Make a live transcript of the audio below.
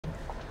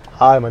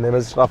Hi, my name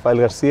is Rafa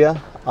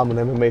Garcia. I'm an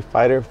MMA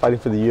fighter fighting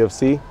for the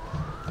UFC.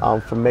 I'm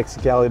from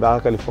Mexicali,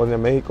 Baja California,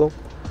 Mexico.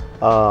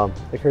 I'm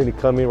currently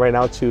coming right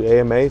now to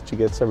AMA to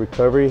get some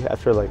recovery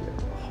after like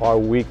a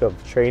hard week of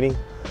training.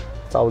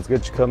 It's always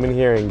good to come in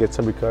here and get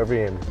some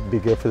recovery and be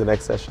good for the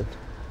next session.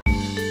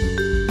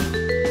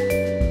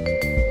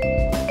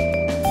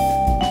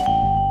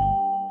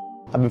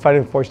 I've been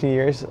fighting for 14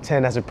 years,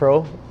 10 as a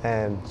pro,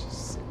 and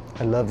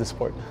I love the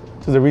sport.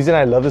 So the reason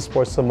I love the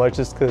sport so much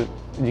is because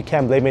you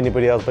can't blame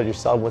anybody else but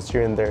yourself once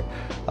you're in there.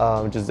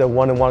 Just the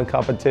one-on-one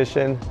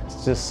competition,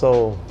 it's just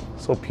so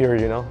pure,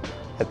 you know?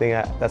 I think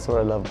that's what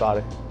I love about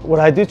it. What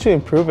I do to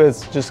improve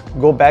is just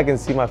go back and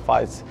see my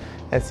fights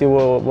and see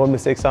what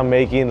mistakes I'm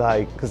making,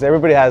 like, because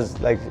everybody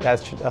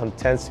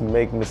tends to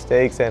make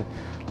mistakes, and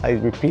I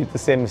repeat the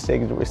same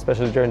mistake,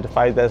 especially during the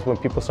fight. That's when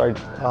people start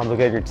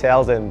looking at your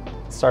tails and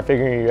start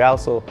figuring you out.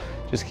 So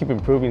just keep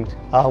improving.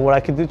 What I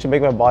can do to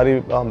make my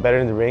body better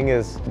in the ring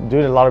is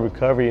doing a lot of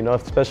recovery, you know,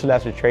 especially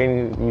after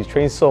training. We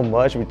train so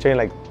much. We train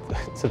like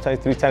sometimes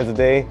 3 times a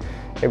day.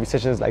 Every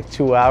session is like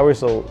 2 hours,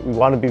 so we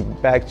want to be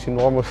back to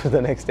normal for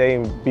the next day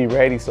and be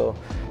ready. So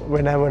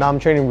when I'm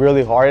training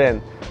really hard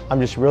and I'm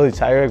just really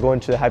tired, I go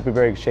into the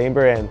hyperbaric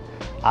chamber, and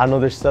I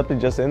know there's something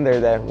just in there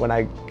that when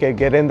I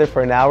get in there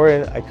for an hour,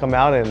 and I come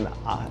out and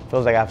it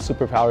feels like I have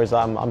superpowers.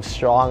 I'm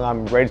strong,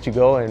 I'm ready to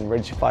go and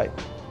ready to fight.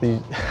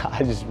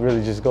 I just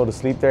really go to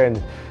sleep there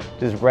and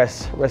just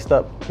rest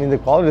up. I mean, the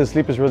quality of the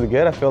sleep is really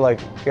good. I feel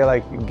like I get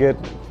like a good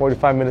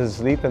 45 minutes of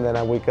sleep, and then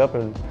I wake up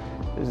and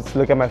just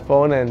look at my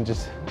phone and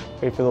just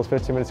wait for those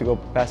 15 minutes to go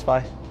pass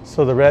by.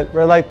 So the red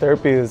light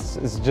therapy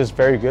is just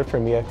very good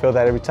for me. I feel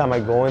that every time I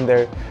go in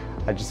there,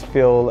 I just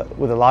feel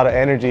with a lot of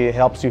energy. It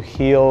helps you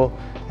heal,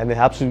 and it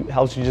helps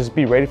you just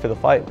be ready for the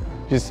fight.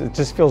 It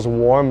just feels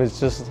warm. It's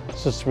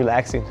just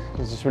relaxing.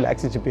 It's just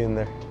relaxing to be in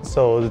there.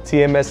 So the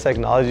TMS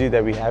technology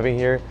that we have in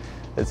here,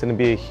 it's going to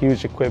be a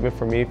huge equipment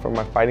for me for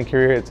my fighting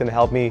career. It's going to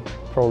help me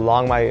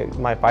prolong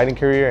my fighting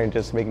career and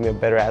just make me a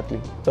better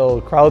athlete.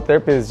 So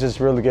cryotherapy is just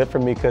really good for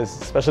me,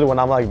 because especially when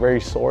I'm like very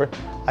sore,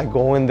 I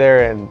go in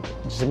there and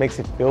it just makes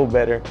it feel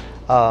better.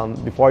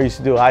 Before I used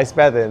to do ice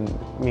bath, and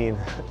I mean,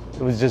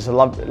 it was just a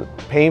lot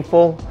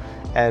painful,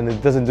 and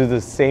it doesn't do the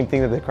same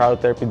thing that the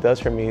cryotherapy does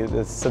for me.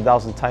 It's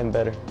 1,000 times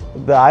better.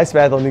 The ice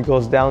bath only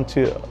goes down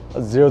to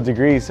 0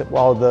 degrees,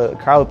 while the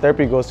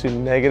cryotherapy goes to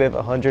negative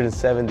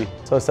 170.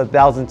 So it's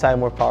 1,000 times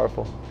more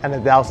powerful and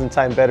 1,000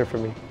 times better for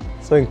me.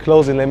 So in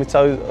closing, let me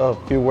tell you a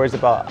few words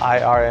about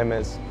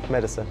IRMS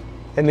medicine.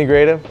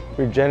 Integrative,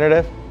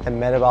 regenerative, and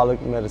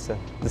metabolic medicine.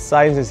 The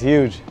science is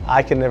huge.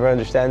 I can never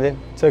understand it.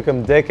 It took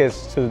them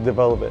decades to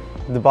develop it.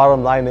 The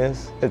bottom line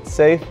is, it's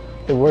safe,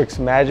 it works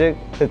magic,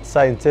 it's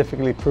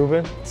scientifically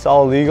proven, it's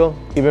all legal,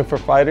 even for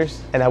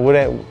fighters, and I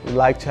wouldn't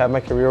like to have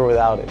my career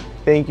without it.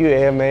 Thank you,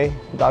 AMA,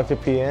 Dr.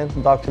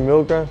 PN, Dr.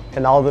 Milgram,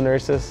 and all the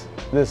nurses.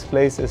 This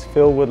place is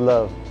filled with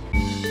love.